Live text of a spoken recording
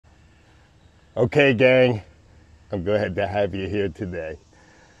Okay, gang, I'm glad to have you here today.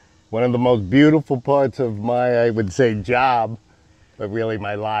 One of the most beautiful parts of my, I would say, job, but really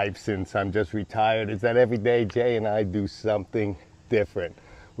my life since I'm just retired, is that every day Jay and I do something different.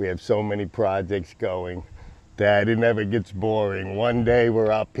 We have so many projects going that it never gets boring. One day we're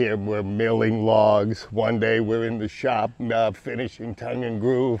up here, we're milling logs. One day we're in the shop finishing tongue and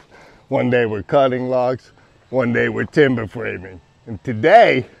groove. One day we're cutting logs. One day we're timber framing. And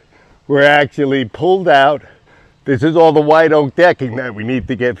today, we're actually pulled out. This is all the white oak decking that we need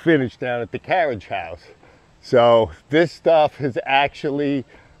to get finished down at the carriage house. So this stuff has actually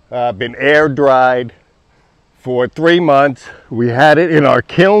been air dried for 3 months. We had it in our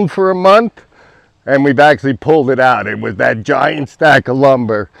kiln for a month and we've actually pulled it out. It was that giant stack of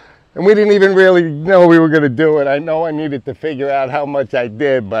lumber and we didn't even really know we were going to do it. I know I needed to figure out how much I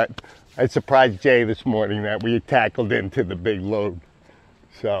did, but I surprised Jay this morning that we tackled into the big load.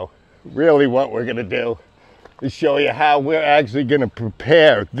 So really what we're going to do is show you how we're actually going to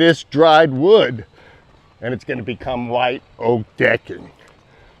prepare this dried wood and it's going to become white oak decking.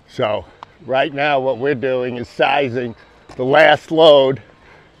 So right now what we're doing is sizing the last load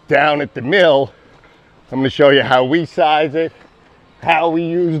down at the mill. I'm going to show you how we size it, how we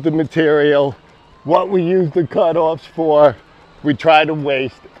use the material, what we use the cutoffs for. We try to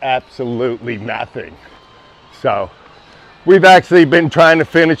waste absolutely nothing. So we've actually been trying to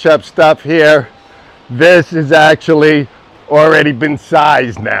finish up stuff here. This has actually already been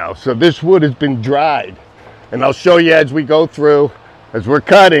sized now. So this wood has been dried. And I'll show you as we go through, as we're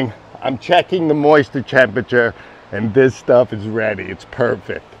cutting, I'm checking the moisture temperature and this stuff is ready. It's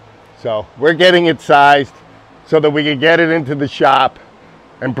perfect. So we're getting it sized so that we can get it into the shop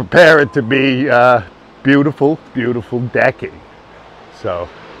and prepare it to be beautiful, beautiful decking. So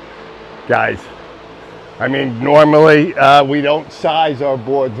guys, I mean, normally we don't size our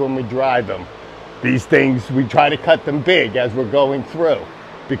boards when we dry them. These things, we try to cut them big as we're going through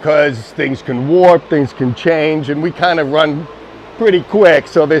because things can warp, things can change, and we kind of run pretty quick,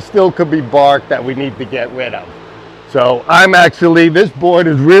 so there still could be bark that we need to get rid of. So I'm actually, this board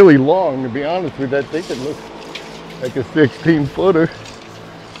is really long, to be honest with you. I think it looks like a 16-footer.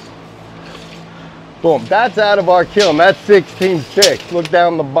 Boom, that's out of our kiln. That's 16.6. Look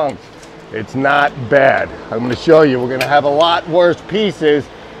down the bunks. It's not bad. I'm going to show you. We're going to have a lot worse pieces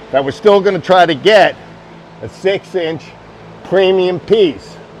that we're still going to try to get a 6-inch premium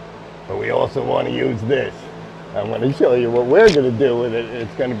piece. But we also want to use this. I'm going to show you what we're going to do with it.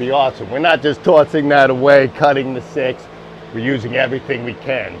 It's going to be awesome. We're not just tossing that away, cutting the 6. We're using everything we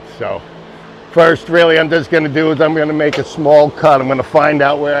can. So first, really, I'm just going to do is I'm going to make a small cut. I'm going to find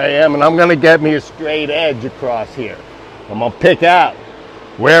out where I am, and I'm going to get me a straight edge across here. I'm going to pick out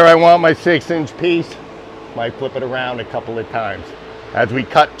where I want my 6-inch piece. Might flip it around a couple of times. As we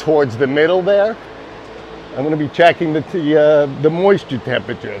cut towards the middle there, I'm going to be checking the moisture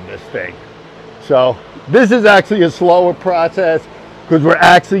temperature of this thing. So this is actually a slower process because we're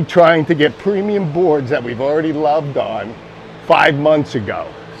actually trying to get premium boards that we've already loved on 5 months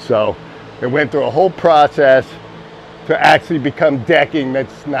ago. So it went through a whole process to actually become decking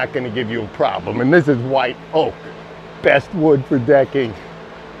that's not going to give you a problem. And this is white oak, best wood for decking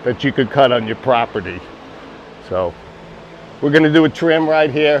that you could cut on your property. So we're going to do a trim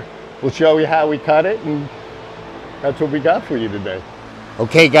right here. We'll show you how we cut it, and that's what we got for you today.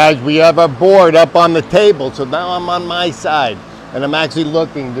 Okay guys, we have our board up on the table, so now I'm on my side and I'm actually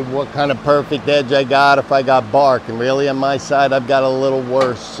looking to what kind of perfect edge I got, if I got bark, and really on my side I've got a little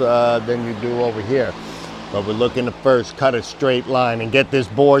worse than you do over here. But we're looking to first cut a straight line and get this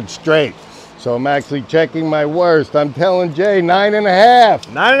board straight. So I'm actually checking my worst. I'm telling Jay 9.5.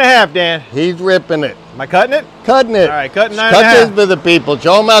 9.5, Dan. He's ripping it. Am I cutting it? Cutting it. All right, cutting 9.5. Cut this for the people.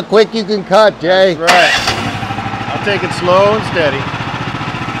 Show them how quick you can cut, Jay. That's right. I'll take it slow and steady.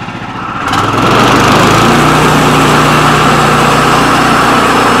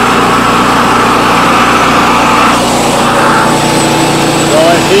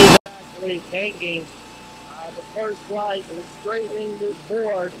 He's actually taking the first light and straightening this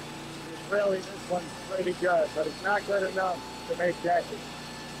board. Really, this one's pretty good, but it's not good enough to make decking.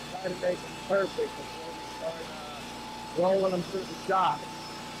 Try to make them perfect before we start rolling them through the shop.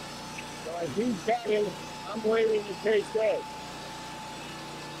 So as he's cutting, I'm waiting to take this.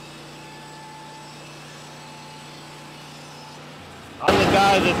 I'm the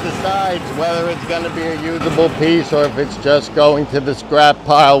guy that decides whether it's going to be a usable piece or if it's just going to the scrap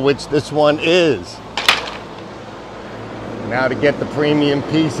pile, which this one is. Now to get the premium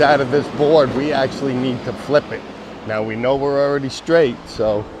piece out of this board, we actually need to flip it. Now we know we're already straight,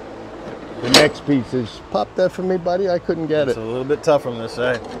 so the next piece is, pop that for me, buddy. I couldn't get it. It's a little bit tough on this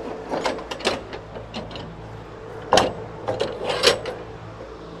side.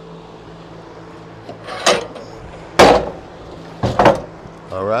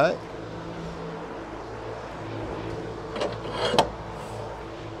 right.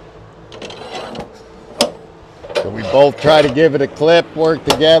 So we both try to give it a clip, work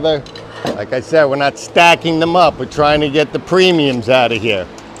together. Like I said, we're not stacking them up. We're trying to get the premiums out of here.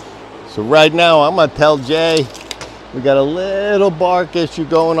 So right now, I'm gonna tell Jay, we got a little bark issue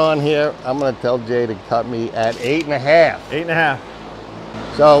going on here. I'm gonna tell Jay to cut me at 8.5. 8.5.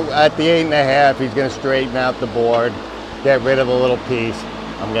 So at the 8.5, he's gonna straighten out the board, get rid of a little piece.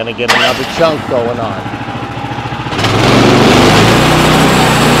 I'm gonna get another chunk going on.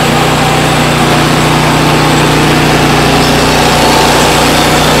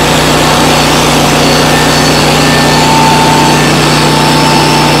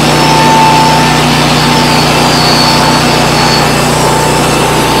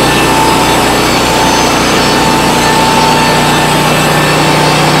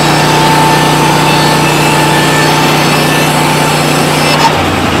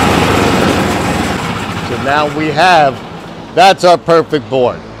 Now we have, that's our perfect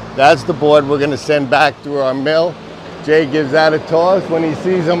board. That's the board we're gonna send back through our mill. Jay gives that a toss when he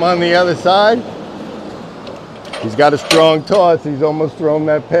sees him on the other side. He's got a strong toss. He's almost thrown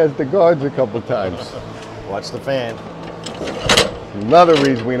that past the guards a couple times. Watch the fan. Another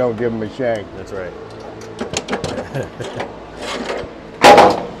reason we don't give him a shank. That's right.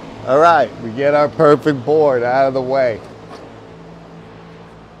 All right, we get our perfect board out of the way.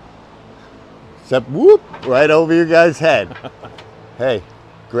 Except, whoop, right over your guy's head. Hey,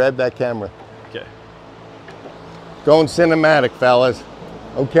 grab that camera. Okay. Going cinematic, fellas.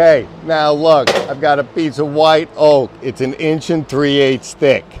 Okay, now look, I've got a piece of white oak. It's 1 3/8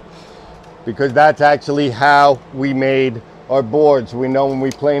 thick because that's actually how we made our boards. We know when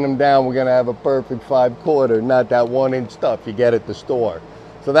we plane them down, we're gonna have a perfect 5/4, not that 1-inch stuff you get at the store.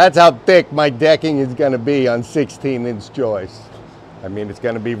 So that's how thick my decking is gonna be on 16-inch joists. I mean, it's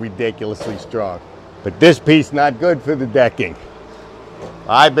gonna be ridiculously strong. But this piece not good for the decking.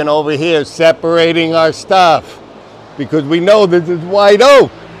 I've been over here separating our stuff because we know this is white oak.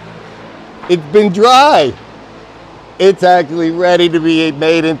 It's been dry. It's actually ready to be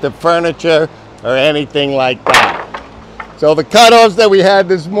made into furniture or anything like that. So the cutoffs that we had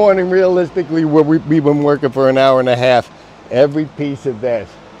this morning, realistically, we've been working for an hour and a half. Every piece of this,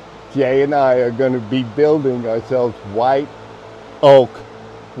 Jay and I are gonna be building ourselves white oak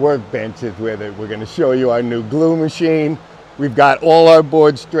workbenches with it. We're going to show you our new glue machine. We've got all our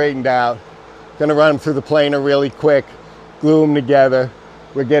boards straightened out. Going to run them through the planer really quick, glue them together.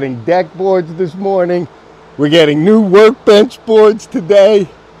 We're getting deck boards this morning. We're getting new workbench boards today.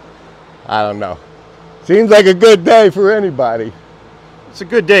 I don't know. Seems like a good day for anybody. It's a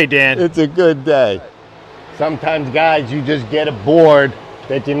good day, Dan. It's a good day. Sometimes, guys, you just get a board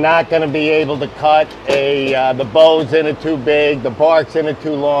that you're not going to be able to cut the bows in it too big, the barks in it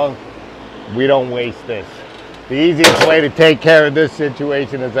too long. We don't waste this. The easiest way to take care of this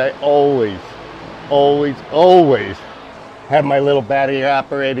situation is I always have my little battery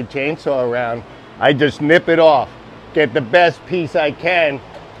operated chainsaw around. I just nip it off, get the best piece I can.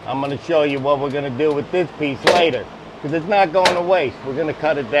 I'm going to show you what we're going to do with this piece later because it's not going to waste. We're going to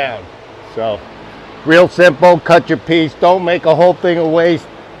cut it down. So real simple, cut your piece. Don't make a whole thing of waste.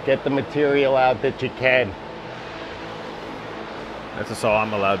 Get the material out that you can. That's a saw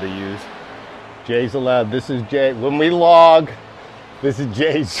I'm allowed to use. Jay's allowed. This is Jay. When we log, this is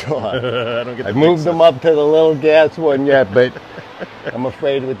Jay's saw. I moved them up to the little gas one yet, but I'm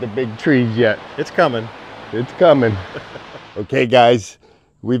afraid with the big trees yet. It's coming. It's coming. Okay, guys.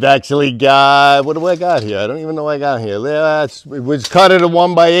 We've actually got, what do I got here? I don't even know what I got here. It was cut at a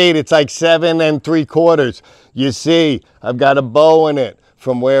 1x8. It's like 7 3/4. You see, I've got a bow in it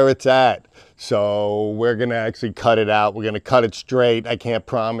from where it's at. So we're gonna actually cut it out. We're gonna cut it straight. I can't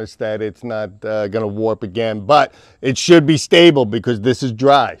promise that it's not gonna warp again, but it should be stable because this is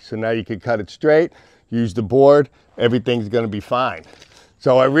dry. So now you can cut it straight, use the board, everything's gonna be fine.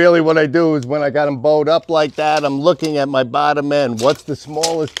 So what I do is when I got them bowed up like that, I'm looking at my bottom end. What's the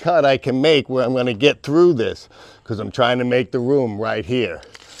smallest cut I can make where I'm gonna get through this? Because I'm trying to make the room right here.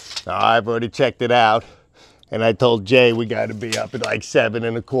 Now I've already checked it out and I told Jay we gotta be up at like 7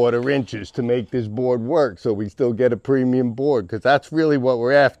 1/4 inches to make this board work so we still get a premium board because that's really what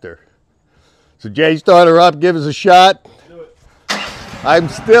we're after. So Jay, start her up, give us a shot. Do it. I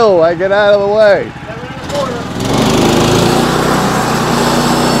get out of the way. 7 1/4.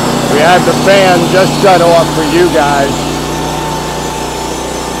 We had the fan just shut off for you guys.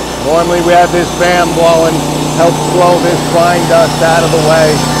 Normally we have this fan blowing, helps blow this flying dust out of the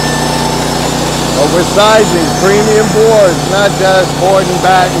way. But we're sizing premium boards, not just board and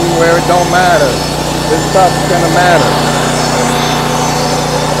batten where it don't matter. This stuff's gonna matter.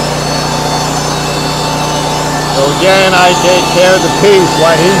 So again, I take care of the piece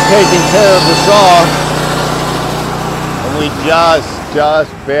while he's taking care of the saw. And we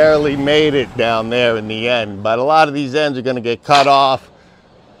just barely made it down there in the end. But a lot of these ends are gonna get cut off.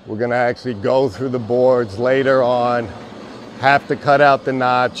 We're gonna actually go through the boards later on. Have to cut out the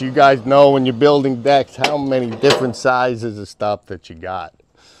notch. You guys know when you're building decks how many different sizes of stuff that you got.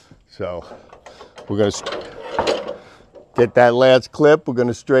 So we're gonna get that last clip. We're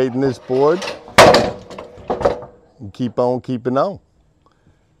gonna straighten this board and keep on keeping on.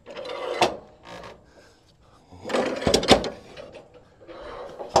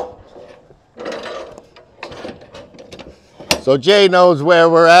 So Jay knows where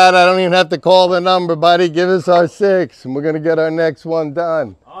we're at. I don't even have to call the number, buddy. Give us our 6 and we're gonna get our next one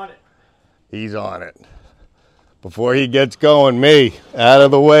done. On it. He's on it. Before he gets going, me, out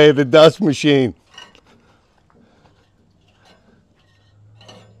of the way of the dust machine.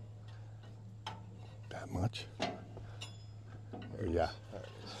 That much? Yeah.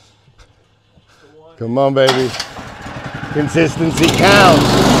 Come on, baby. Consistency counts.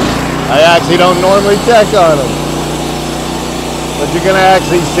 I actually don't normally check on them. But you're gonna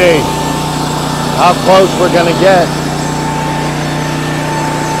actually see how close we're gonna get.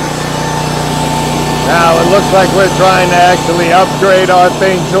 Now it looks like we're trying to actually upgrade our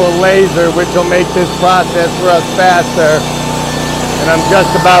thing to a laser, which will make this process for us faster. And I'm just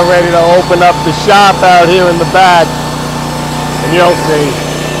about ready to open up the shop out here in the back. And you'll see,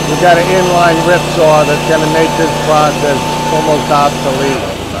 we've got an inline rip saw that's gonna make this process almost obsolete.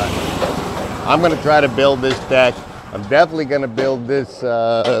 I'm gonna try to build this deck. I'm definitely gonna build this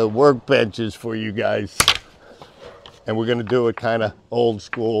workbenches for you guys. And we're gonna do it kind of old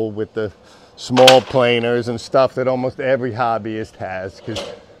school with the small planers and stuff that almost every hobbyist has, because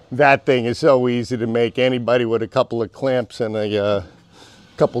that thing is so easy to make. Anybody with a couple of clamps and a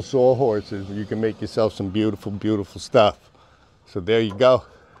couple sawhorses, you can make yourself some beautiful, beautiful stuff. So there you go.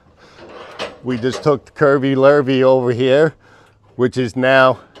 We just took the Curvy Lurvy over here, which is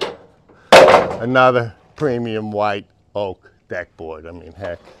now another premium white oak deck board. I mean,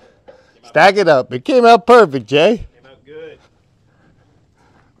 heck, stack it up. It came out perfect, Jay. Came out good.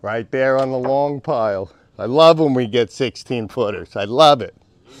 Right there on the long pile. I love when we get 16 footers. I love it.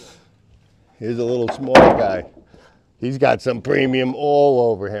 Here's a little small guy. He's got some premium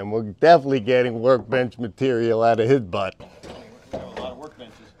all over him. We're definitely getting workbench material out of his butt. We got a lot of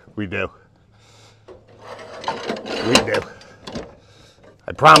workbenches. We do. We do.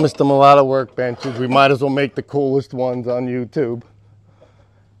 I promised them a lot of workbenches. We might as well make the coolest ones on YouTube.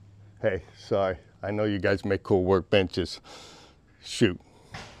 Hey, sorry. I know you guys make cool workbenches. Shoot.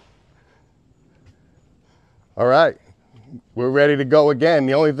 All right. We're ready to go again.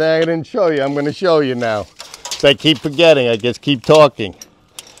 The only thing I didn't show you, I'm going to show you now. So I keep forgetting. I just keep talking.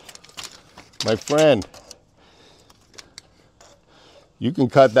 My friend. You can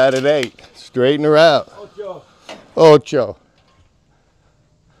cut that at 8. Straighten her out. Ocho. Ocho.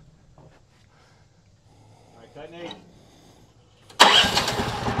 Cut Nate. So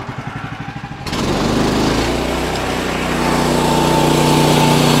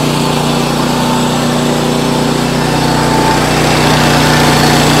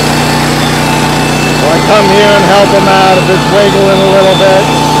I come here and help him out if it's wiggling a little bit.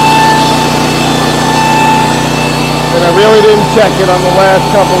 And I really didn't check it on the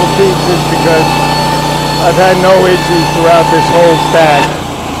last couple of pieces because I've had no issues throughout this whole stack.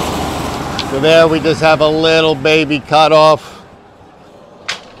 So there we just have a little baby cut off.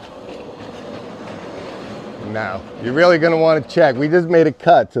 Now, you're really gonna wanna check. We just made a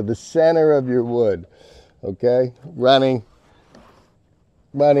cut to the center of your wood, okay? Running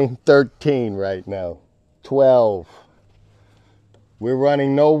 13 right now, 12. We're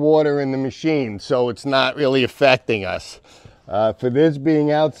running no water in the machine, so it's not really affecting us. For this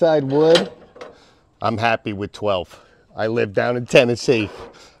being outside wood, I'm happy with 12. I live down in Tennessee.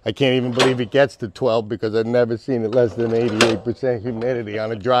 I can't even believe it gets to 12 because I've never seen it less than 88% humidity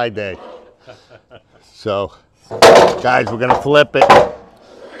on a dry day. So, guys, we're gonna flip it.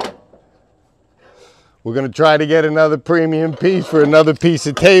 We're gonna try to get another premium piece for another piece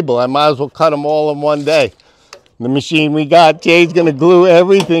of table. I might as well cut them all in one day. The machine we got, Jay's gonna glue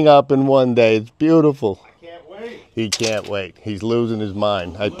everything up in one day. It's beautiful. I can't wait. He can't wait. He's losing his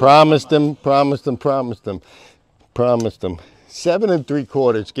mind. I promised him. 7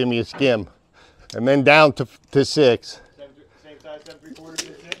 3/4, give me a skim. And then down to 6. Same size, 7 3/4 is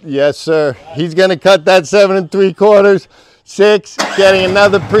it? Yes, sir. He's gonna cut that 7 3/4. 6, getting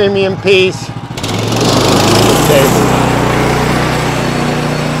another premium piece. Table.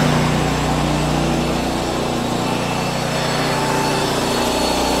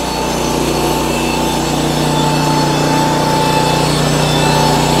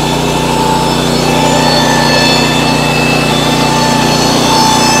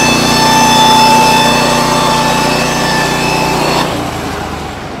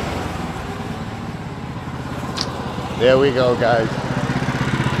 you go, guys.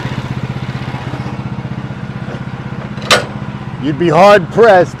 You'd be hard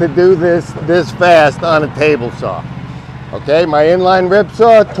pressed to do this fast on a table saw. Okay, my inline rip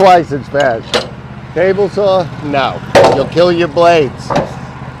saw, twice as fast. Table saw, no. You'll kill your blades.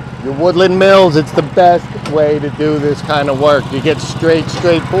 Your woodland mills, it's the best way to do this kind of work. You get straight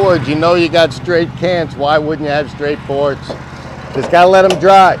boards. You know you got straight cants. Why wouldn't you have straight boards? Just gotta let them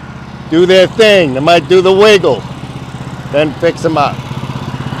dry. Do their thing. They might do the wiggle. Then fix them up.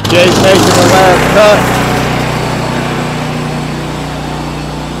 Jay's making the last cut.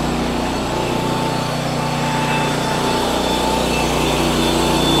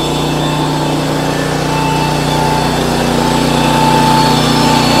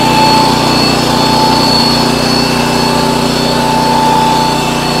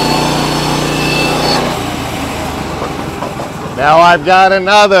 Now I've got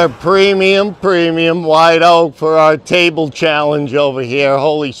another premium white oak for our table challenge over here.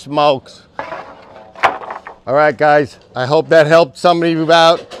 Holy smokes. All right, guys, I hope that helped some of you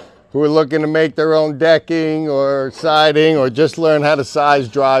out who are looking to make their own decking or siding or just learn how to size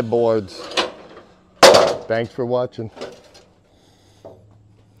dry boards. Thanks for watching.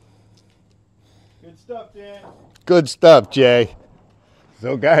 Good stuff, Dan. Good stuff, Jay.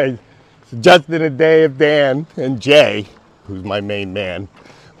 So guys, just in a day of Dan and Jay, who's my main man,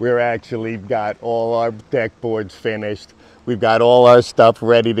 we're actually got all our deck boards finished. We've got all our stuff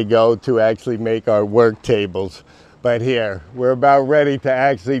ready to go to actually make our work tables. But here, we're about ready to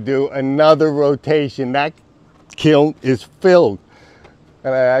actually do another rotation. That kiln is filled.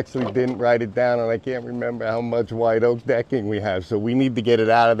 And I actually didn't write it down, and I can't remember how much white oak decking we have. So we need to get it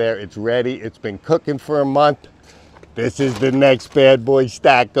out of there. It's ready. It's been cooking for a month. This is the next bad boy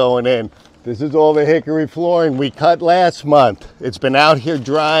stack going in. This is all the hickory flooring we cut last month. It's been out here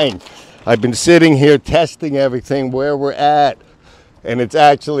drying. I've been sitting here testing everything where we're at, and it's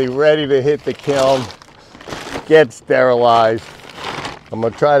actually ready to hit the kiln, get sterilized. I'm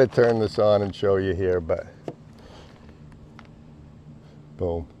gonna try to turn this on and show you here, but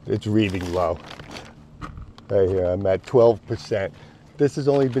boom, it's reading low. Right here, I'm at 12%. This has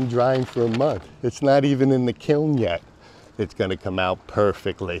only been drying for a month. It's not even in the kiln yet. It's gonna come out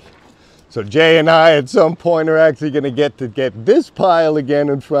perfectly. So Jay and I at some point are actually gonna get this pile again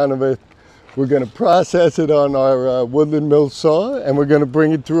in front of it. We're gonna process it on our woodland mill saw, and we're gonna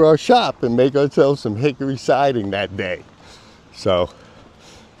bring it through our shop and make ourselves some hickory siding that day. So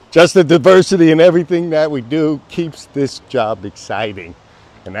just the diversity in everything that we do keeps this job exciting.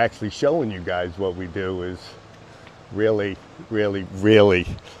 And actually showing you guys what we do is really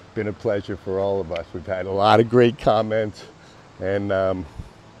been a pleasure for all of us. We've had a lot of great comments, and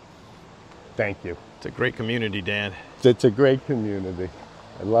thank you. It's a great community, Dan. It's a great community.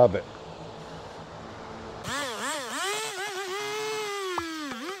 I love it.